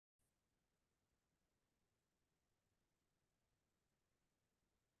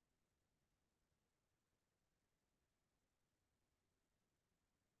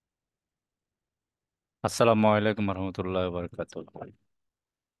আসসালামু আলাইকুম রহমতুল্লাহ বারকাত।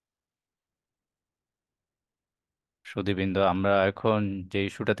 সুধীবৃন্দ, আমরা এখন যে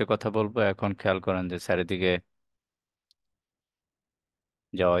ইস্যুটাতে কথা বলবো, এখন খেয়াল করেন যে চারিদিকে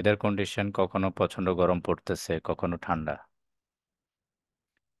যে ওয়েদার কন্ডিশন, কখনো প্রচন্ড গরম পড়তেছে, কখনো ঠান্ডা।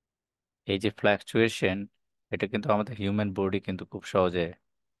 এই যে ফ্ল্যাকচুয়েশন, এটা কিন্তু আমাদের হিউম্যান বডি কিন্তু খুব সহজে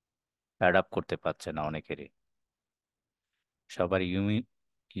অ্যাডাপ্ট করতে পারছে না অনেকেরই। সবার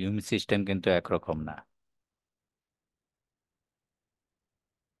ইমিউন সিস্টেম কিন্তু একরকম না।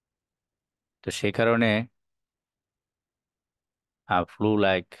 তো সেই কারণে ফ্লু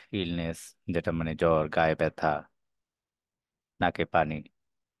লাইক ইলনেস, যেটা মানে জ্বর, গায়ে ব্যথা, নাকে পানি,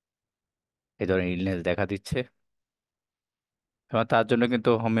 এই ধরনের ইলনেস দেখা দিচ্ছে। এবং তার জন্য কিন্তু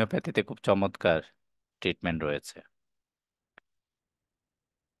হোমিওপ্যাথিতে খুব চমৎকার ট্রিটমেন্ট রয়েছে।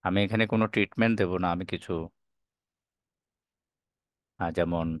 আমি এখানে কোনো ট্রিটমেন্ট দেব না, আমি কিছু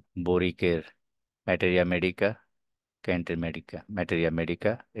যেমন বোরিকের materia Medica, ক্যান্টের Medica, materia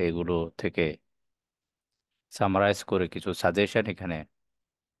Medica, এগুলো থেকে সামারাইজ করে কিছু সাজেশন এখানে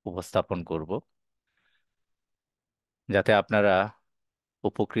উপস্থাপন করব, যাতে আপনারা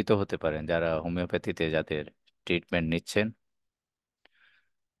উপকৃত হতে পারেন, যারা হোমিওপ্যাথিতে যাদের ট্রিটমেন্ট নিচ্ছেন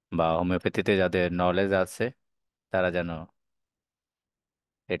বা হোমিওপ্যাথিতে যাদের নলেজ আছে, তারা যেন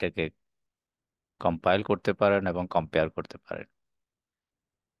এটাকে কম্পাইল করতে পারেন এবং কম্পেয়ার করতে পারেন।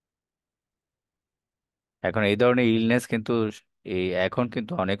 এখন এই ধরনের ইলনেস কিন্তু এখন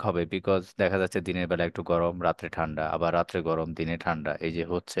কিন্তু অনেক হবে, বিকজ দেখা যাচ্ছে দিনের বেলা একটু গরম, রাত্রে ঠান্ডা, আবার রাত্রে গরম দিনে ঠান্ডা, এই যে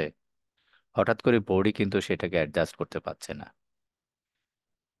হচ্ছে, হঠাৎ করে বডি কিন্তু সেটাকে অ্যাডজাস্ট করতে পারছে না।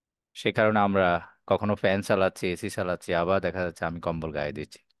 সে কারণে আমরা কখনো ফ্যান চালাচ্ছি, এসি চালাচ্ছি, আবার দেখা যাচ্ছে আমি কম্বল গায়ে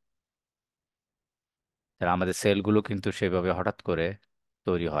দিচ্ছি। তাহলে আমাদের সেলগুলো কিন্তু সেভাবে হঠাৎ করে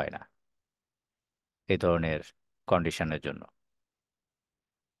তৈরি হয় না এই ধরনের কন্ডিশনের জন্য।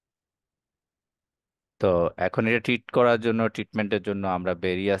 তো এখন এটা ট্রিট করার জন্য, ট্রিটমেন্টের জন্য আমরা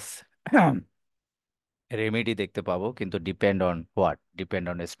ভেরিয়াস রেমেডি দেখতে পাবো, কিন্তু depend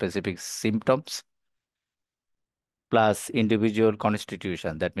on specific symptoms plus individual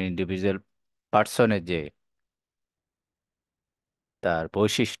constitution, that mean individual পার্সনের যে তার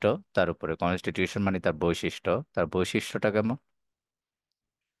বৈশিষ্ট্য, তার উপরে কনস্টিটিউশন মানে তার বৈশিষ্ট্যটা কেমন।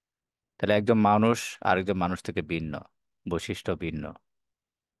 তাহলে একজন মানুষ আরেকজন মানুষ থেকে ভিন্ন, বৈশিষ্ট্য ভিন্ন,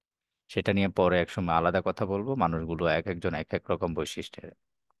 সেটা নিয়ে পরে একসময় আলাদা কথা বলবো। মানুষগুলো এক একজন এক এক রকম বৈশিষ্ট্যের,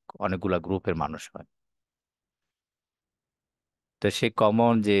 অনেকগুলা গ্রুপের মানুষ হয়। তো সেই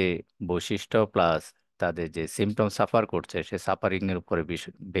কমন যে বৈশিষ্ট্য প্লাস তাদের যে সিমটম সাফার করছে, সে সাফারিং এর উপরে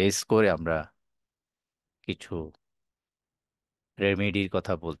বেস করে আমরা কিছু রেমেডির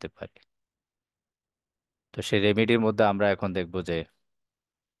কথা বলতে পারি। তো সেই রেমেডির মধ্যে আমরা এখন দেখব যে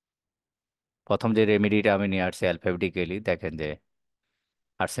প্রথম যে রেমেডিটা আমি নিয়ে আসছি অ্যালফাবেটিক্যালি, দেখেন যে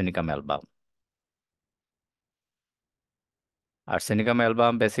arsenicum album. Arsenicum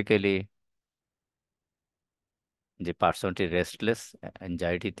album basically যে পার্সনটি রেস্টলেস,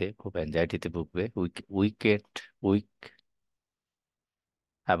 খুব অ্যাংজাইটিতে ভুগবে, উইক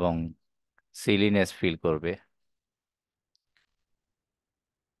এবং সিলিনেস ফিল করবে,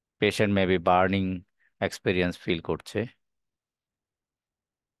 patient maybe burning experience feel করছে।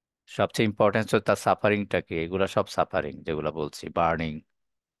 সবচেয়ে ইম্পর্টেন্স হচ্ছে তার সাফারিংটা কি, এগুলো সব সাফারিং যেগুলো বলছি, বার্নিং,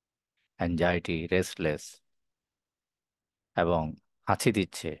 অ্যাংজাইটি, রেস্টলেস, এবং হাঁচি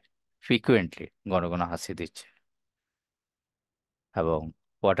দিচ্ছে ফ্রিকুয়েন্টলি, ঘন ঘন হাঁচি দিচ্ছে, এবং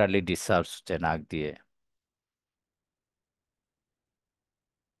কোয়ার্টারলি ডিসচার্জ হচ্ছে নাক দিয়ে।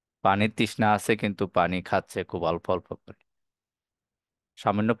 পানির তৃষ্ণা আছে কিন্তু পানি খাচ্ছে খুব অল্প অল্প করে,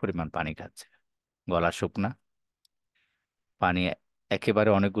 সামান্য পরিমাণ পানি খাচ্ছে, গলা শুকনা, পানি একেবারে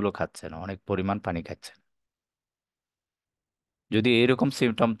অনেকগুলো খাচ্ছে না, অনেক পরিমাণ পানি খাচ্ছে না। যদি এরকম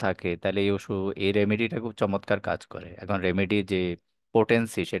সিমটম থাকে, তাহলে এই রেমেডিটা খুব চমৎকার কাজ করে। এখন রেমেডি যে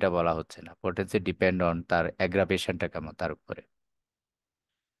পোটেন্সি, সেটা বলা হচ্ছে না, পোটেন্সি ডিপেন্ড অন তার অ্যাগ্রাভেশনটা কেমন তার উপরে।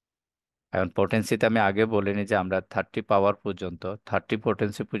 এখন পোটেন্সিতে আমি আগে বলিনি যে আমরা 30 পাওয়ার পর্যন্ত, 30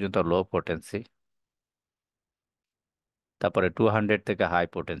 পোটেন্সি পর্যন্ত লো পোটেন্সি, তারপরে 200 থেকে হাই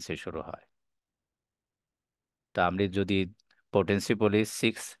পোটেন্সি শুরু হয়। তা আমি যদি পোটেন্সি বলি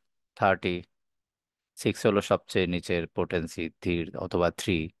 630, 6 হলো সবচেয়ে নিচের পোটেন্সি, ধীর অথবা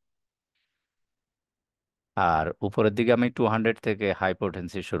 3, আর উপরের দিকে আমি 200 থেকে হাই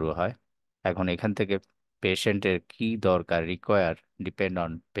পোটেন্সি শুরু হয়। এখন এখান থেকে পেশেন্টের কি দরকার, require, depend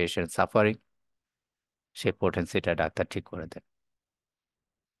on patient suffering, say পোটেন্সিটা doctor ঠিক করে দেন।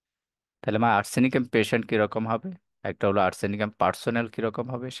 তাহলে আমার আর্সেনিকাম পেশেন্ট কিরকম হবে, একটা হলো আর্সেনিকাম পার্সোনাল কিরকম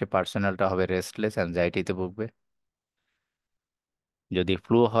হবে, সে পার্সোনালটা হবে রেস্টলেস, অ্যাংজাইটিতে ভুগবে। যদি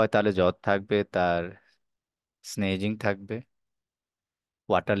ফ্লু হয় তাহলে জ্বর থাকবে, তার স্নেজিং থাকবে,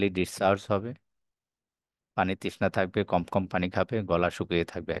 কোয়ার্টারলি ডিসচার্জ হবে, পানি তৃষ্ণা থাকবে, কম কম পানি খাবে, গলা শুকিয়ে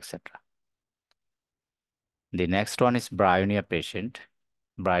থাকবে, etcetera. The next one is Bryonia patient.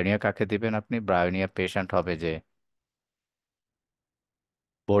 Bryonia কাকে দিবেন আপনি? ব্রায়োনিয়া পেশেন্ট হবে যে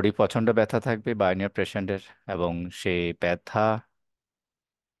বডি প্রচন্ড ব্যথা থাকবে ব্রায়োনিয়া পেশেন্টের, এবং সেই ব্যথা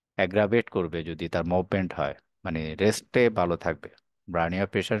অ্যাগ্রাভেট করবে যদি তার মুভমেন্ট হয়, মানে রেস্টে ভালো থাকবে। ব্রায়োনিয়া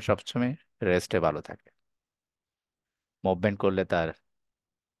পেশেন্ট সবসময় রেস্টে ভালো থাকে, মুভমেন্ট করলে তার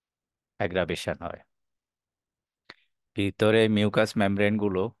অ্যাগ্রাভেশন হয়। ভিতরে মিউকাস মেমব্রেন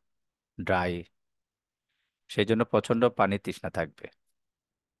গুলো ড্রাই, সেই জন্য প্রচন্ড পানি তৃষ্ণা থাকবে।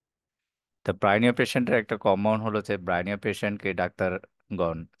 তা ব্রায়োনিয়া পেশেন্টের একটা কমন হলো যে ব্রায়োনিয়া পেশেন্টকে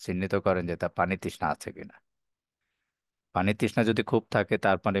ডাক্তারগণ চিহ্নিত করেন যে তার পানি তৃষ্ণা আছে কিনা। পানি তৃষ্ণা যদি খুব থাকে,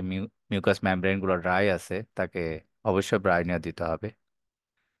 তারপরে মিউকাস মেমব্রেন গুলো ড্রাই আছে, তাকে অবশ্যই ব্রায়োনিয়া দিতে হবে।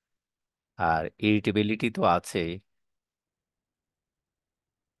 আর ইরিটেবিলিটি তো আছেই,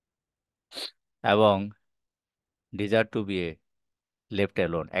 এবং desire to be left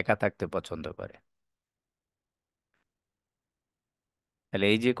alone, একা থাকতে পছন্দ করে। তাহলে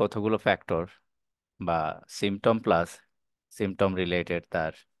এই যে কতগুলো ফ্যাক্টর বা সিমটম প্লাস সিমটম রিলেটেড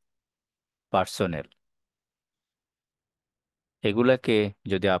তার পার্সোনেল, এগুলাকে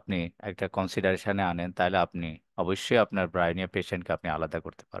যদি আপনি একটা কনসিডারেশনে আনেন, তাহলে আপনি অবশ্যই আপনার ব্রায়োনিয়া পেশেন্টকে আপনি আলাদা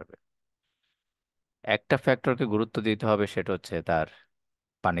করতে পারবেন। একটা ফ্যাক্টরকে গুরুত্ব দিতে হবে, সেটা হচ্ছে তার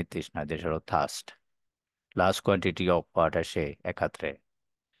পানির তৃষ্ণা, যেটা হলো thirst. Large quantity of water, say একাত্রে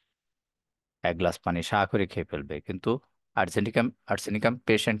 1 glass পানি সাঁ করে খেয়ে ফেলবে, কিন্তু আর্সেনিকাম আর্সেনিকাম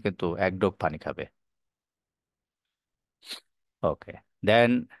পেশেন্ট কিন্তু 1 ডোক পানি খাবে। ওকে,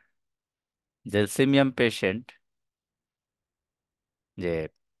 দেন জেলসিমিয়াম পেশেন্ট, যে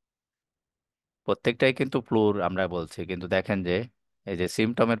প্রত্যেকটাই কিন্তু ফ্লুর আমরা বলছি, কিন্তু দেখেন যে এই যে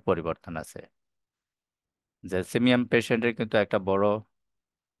সিমটমের পরিবর্তন আছে। জেলসিমিয়াম পেশেন্টের কিন্তু একটা বড়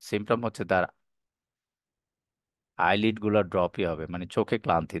সিমটম হচ্ছে তার আইলিড গুলো ড্রপই হবে, মানে চোখে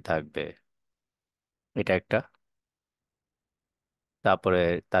ক্লান্তি থাকবে, এটা একটা। তারপরে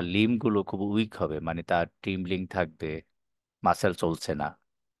তার লিম্ব গুলো খুব উইক হবে, মানে তার ট্রিমলিং থাকবে, মাসেল চলছে না,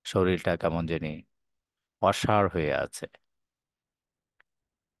 শরীরটা কেমন জানি অসাড় হয়ে আছে।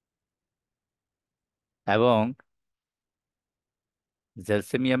 এবং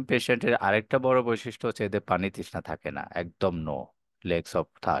জেলসেমিয়াম পেশেন্টের আরেকটা বড় বৈশিষ্ট্য হচ্ছে এদের পানি তৃষ্ণা থাকে না, একদম নো লেগস অফ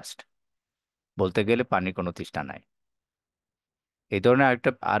থার্স্ট, বলতে গেলে পানির কোনো তৃষ্ণা নাই। এই ধরনের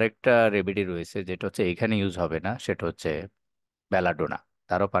আরেকটা রেমেডি রয়েছে, যেটা হচ্ছে এখানে ইউজ হবে না, সেটা হচ্ছে বেলাডোনা,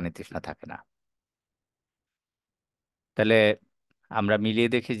 তারও পানি তৃষ্ণা থাকে না। তাহলে আমরা মিলিয়ে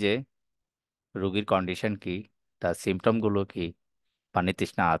দেখি যে রোগীর কন্ডিশন কি, তার সিমটম গুলো কি, পানি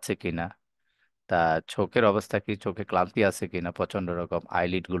তৃষ্ণা আছে কিনা, তা চোখের অবস্থা কি, চোখে ক্লান্তি আছে কিনা, প্রচন্ড রকম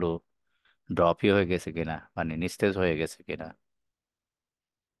আইলিড গুলো ড্রপই হয়ে গেছে কিনা, মানে নিস্তেজ হয়ে গেছে কিনা।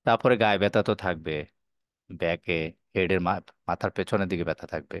 তারপরে গায়ে ব্যথা তো থাকবে, ব্যাকে, হেডের মাথার পেছনের দিকে ব্যথা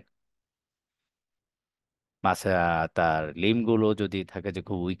থাকবে। মাসে তার লিম্ব গুলো যদি থাকে যে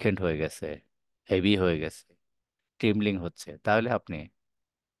খুব উইকেন্ড হয়ে গেছে, হেভি হয়ে গেছে, ট্রিমলিং হচ্ছে, তাহলে আপনি,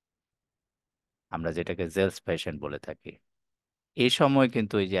 আমরা যেটাকে জেলস পেশেন্ট বলে থাকি। এই সময়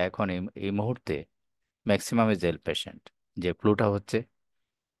কিন্তু এই যে এখন এই মুহূর্তে ম্যাক্সিমামে জেল পেশেন্ট, যে ফ্লুটা হচ্ছে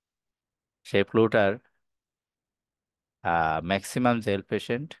সেই ফ্লুটার ম্যাক্সিমাম জেল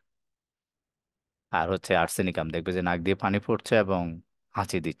পেশেন্ট। আর হচ্ছে আর্সেনিকাম, দেখবে যে নাক দিয়ে পানি পড়ছে এবং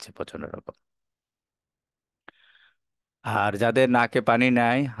হাঁচি দিচ্ছে প্রচন্ড রকম। আর যাদের নাকে পানি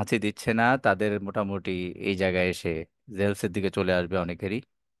নাই, হাঁচি দিচ্ছে না, তাদের মোটামুটি এই জায়গায় এসে জেলসের দিকে চলে আসবে অনেকেরই,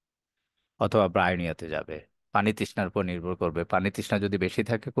 অথবা ব্রায়োনিয়াতে যাবে। পানি তৃষ্ণার উপর নির্ভর করবে, পানি তৃষ্ণা যদি বেশি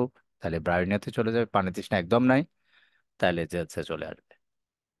থাকে খুব, তাহলে ব্রায়োনিয়াতে চলে যাবে, পানি তৃষ্ণা একদম নাই, তাহলে জেলসে চলে আসবে।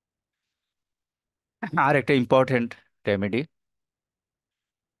 আর একটা ইম্পর্টেন্ট রেমেডি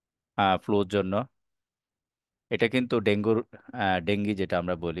ফ্লুর জন্য, এটা কিন্তু ডেঙ্গি যেটা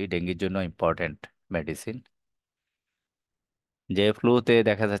আমরা বলি, ডেঙ্গির জন্য ইম্পর্টেন্ট মেডিসিন। যে ফ্লুতে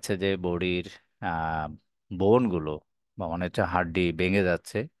দেখা যাচ্ছে যে বডির বোন গুলো বা মনে হচ্ছে হাড্ডি ভেঙে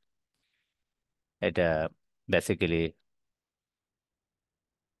যাচ্ছে, এটা বেসিক্যালি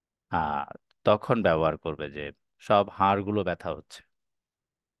তখন ব্যবহার করবে যে সব হাড়গুলো ব্যথা হচ্ছে,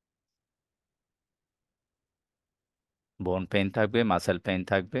 বোন পেইন থাকবে, মাসেল পেইন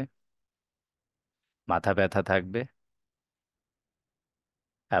থাকবে, মাথা ব্যথা থাকবে,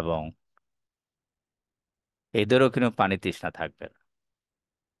 এবং এদেরও কিন্তু পানি তৃষ্ণা থাকবে না।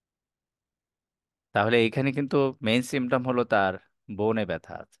 তাহলে এইখানে কিন্তু মেইন সিমটম হলো তার বোনে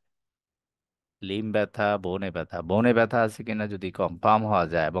ব্যথা আছে, লিম ব্যথা, বোনে ব্যথা আছে কিনা যদি কনফার্ম হওয়া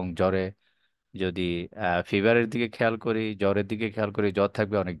যায়, এবং জ্বরে যদি ফিভারের দিকে খেয়াল করি, জ্বরের দিকে খেয়াল করি, জ্বর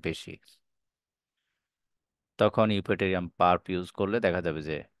থাকবে অনেক বেশি, তখন ইউপেটেরিয়াম পার্প ইউজ করলে দেখা যাবে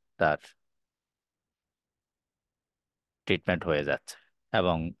যে তার ট্রিটমেন্ট হয়ে যাচ্ছে।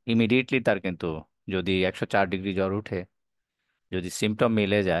 এবং ইমিডিয়েটলি তার কিন্তু, যদি 104 ডিগ্রি জ্বর উঠে, যদি সিমটম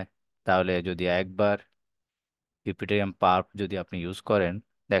মিলে যায়, তাহলে যদি একবার ইউপিটোরিয়াম পার্প যদি আপনি ইউজ করেন,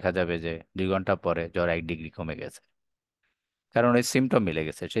 দেখা যাবে যে 2 ঘন্টা পরে জ্বর 1 ডিগ্রি কমে গেছে। কারণ এই সিমটম মিলে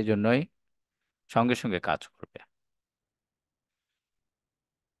গেছে, সেই জন্যই সঙ্গে সঙ্গে কাজ করবে।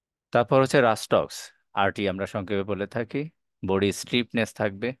 তারপর হচ্ছে রাস্টক্স, আরটি আমরা সংক্ষেপে বলে থাকি। বডি স্টিফনেস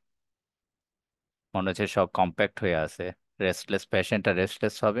থাকবে, মনে হচ্ছে সব কম্প্যাক্ট হয়ে আছে। রেস্টলেস, পেশেন্টটা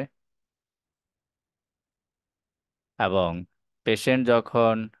রেস্টলেস হবে। এবং পেশেন্ট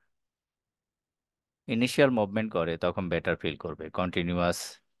যখন ইনিশিয়াল মুভমেন্ট করে তখন বেটার ফিল করবে। কন্টিনিউয়াস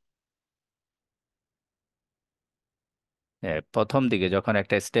প্রথম দিকে যখন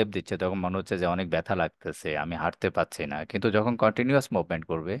একটা স্টেপ দিচ্ছে তখন মনে হচ্ছে যে অনেক ব্যথা লাগতেছে, আমি হাঁটতে পারছি না, কিন্তু যখন কন্টিনিউয়াস মুভমেন্ট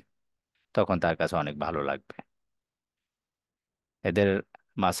করবে তখন তার কাছে অনেক ভালো লাগবে। এদের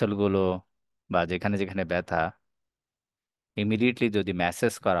মাসেলগুলো বা যেখানে যেখানে ব্যথা, ইমিডিয়েটলি যদি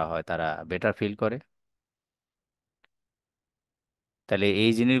ম্যাসেজ করা হয় তারা বেটার ফিল করে। তাহলে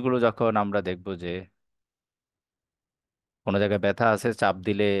এই জিনিসগুলো যখন আমরা দেখব যে কোনো জায়গায় ব্যথা আছে, চাপ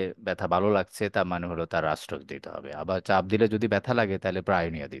দিলে ব্যথা ভালো লাগছে, তার মানে হলো তার রাস্ট্রক দিতে হবে। আবার চাপ দিলে যদি ব্যথা লাগে তাহলে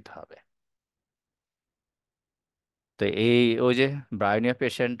ব্রায়োনিয়া দিতে হবে। তো এই ওই যে ব্রায়োনিয়া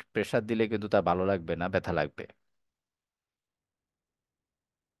পেশেন্ট প্রেসার দিলে কিন্তু তার ভালো লাগবে না, ব্যথা লাগবে।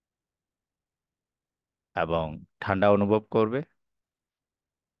 এবং ঠান্ডা অনুভব করবে।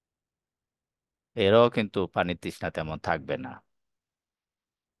 এরাও কিন্তু পানির তৃষ্ণা তেমন থাকবে না।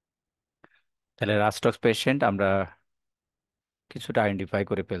 তাহলে রাস্টক্স পেশেন্ট আমরা কিছুটা আইডেন্টিফাই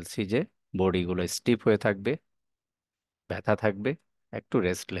করে ফেলছি যে বডিগুলো স্টিফ হয়ে থাকবে, ব্যথা থাকবে, একটু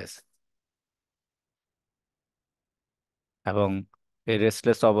রেস্টলেস। এবং এই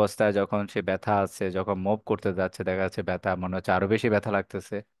রেস্টলেস অবস্থায় যখন সে ব্যথা আছে, যখন মুভ করতে যাচ্ছে দেখা যাচ্ছে ব্যথা মনে হচ্ছে আরো বেশি ব্যথা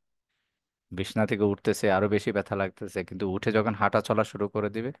লাগতেছে, বিছনা থেকে উঠতেছে আরো বেশি ব্যথা লাগতেছে, কিন্তু উঠে যখন হাঁটা চলা শুরু করে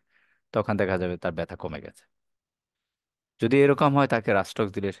দিবে তখন দেখা যাবে তার ব্যথা কমে গেছে। যদি এরকম হয় তাকে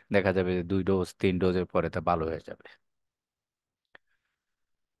রাস্টক্স দিলে দেখা যাবে যে 2 ডোজ 3 ডোজের পরে তা ভালো হয়ে যাবে।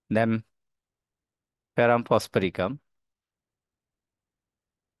 দেন ফেরাম ফসফরিকাম,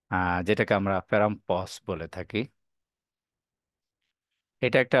 যেটাকে আমরা ফেরাম পস বলে থাকি।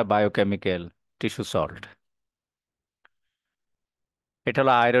 এটা একটা বায়োকেমিক্যাল টিস্যু সল্ট। এটা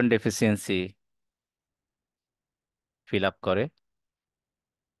হলো আয়রন ডেফিসিয়েন্সি ফিল আপ করে।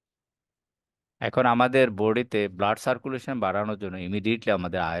 এখন আমাদের বডিতে ব্লাড সার্কুলেশন বাড়ানোর জন্য ইমিডিয়েটলি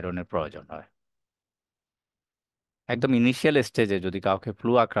আমাদের আয়রনের প্রয়োজন হয়। একদম ইনিশিয়াল স্টেজে যদি কাউকে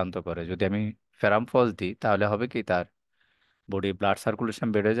ফ্লু আক্রান্ত করে, যদি আমি ফেরাম ফস দিই, তাহলে হবে কি তার বডি ব্লাড সার্কুলেশন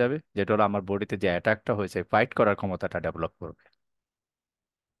বেড়ে যাবে, যেটা হলো আমার বডিতে যে অ্যাটাকটা হয়েছে ফাইট করার ক্ষমতাটা ডেভেলপ করবে।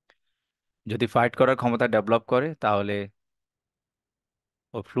 যদি ফাইট করার ক্ষমতা ডেভেলপ করে তাহলে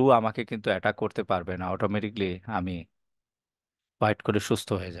ও ফ্লু আমাকে কিন্তু অ্যাটাক করতে পারবে না, অটোমেটিকলি আমি ফাইট করে সুস্থ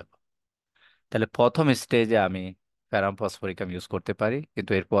হয়ে যাব। তাহলে প্রথম স্টেজে আমি ফেরাম ফসফরিকাম ইউজ করতে পারি,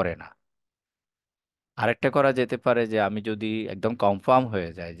 কিন্তু এরপরে না। আরেকটা করা যেতে পারে যে আমি যদি একদম কনফার্ম হয়ে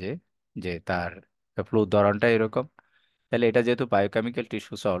যায় যে যে তার ফ্লুর ধরনটা এরকম, তাহলে এটা যেহেতু বায়োকেমিক্যাল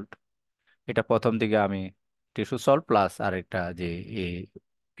টিস্যু সল্ট, এটা প্রথম দিকে আমি টিস্যু সল্ট প্লাস আরেকটা যে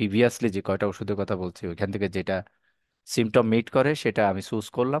প্রিভিয়াসলি যে কয়টা ওষুধের কথা বলছি ওইখান থেকে যেটা সিমটম মিট করে সেটা আমি চুজ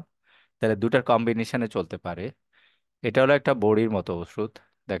করলাম। তাহলে দুটার কম্বিনেশনে চলতে পারে। এটা হলো একটা বড়ির মতো ওষুধ।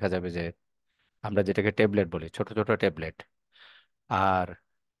 দেখা যাবে যে আমরা যেটাকে ট্যাবলেট বলি, ছোট ছোট ট্যাবলেট। আর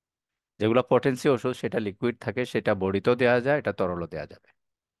যেগুলো পটেন্সি ওষুধ সেটা লিকুইড থাকে, সেটা বড়িতেও দেওয়া যায়, এটা তরলও দেওয়া যাবে।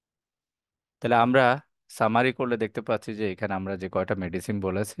 তাহলে আমরা সামারি করলে দেখতে পাচ্ছি যে এখানে আমরা যে কয়টা মেডিসিন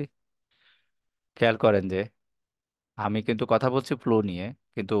বলেছি, খেয়াল করেন যে আমি কিন্তু কথা বলছি ফ্লু নিয়ে,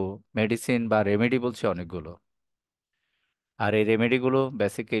 কিন্তু মেডিসিন বা রেমেডি বলছি অনেকগুলো। আর এই রেমেডিগুলো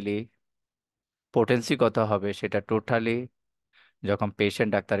বেসিক্যালি পোটেন্সি কত হবে সেটা টোটালি যখন পেশেন্ট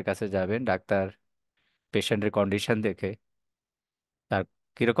ডাক্তারের কাছে যাবেন, ডাক্তার পেশেন্টের কন্ডিশন দেখে তার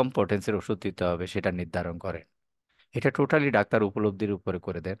কিরকম পোটেন্সির ওষুধ দিতে হবে সেটা নির্ধারণ করেন। এটা টোটালি ডাক্তার উপলব্ধির উপরে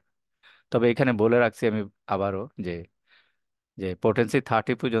করে দেন। তবে এখানে বলে রাখছি আমি আবারও যে যে পোটেন্সি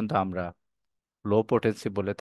 30 পর্যন্ত আমরা লো পোটেন্সি বলে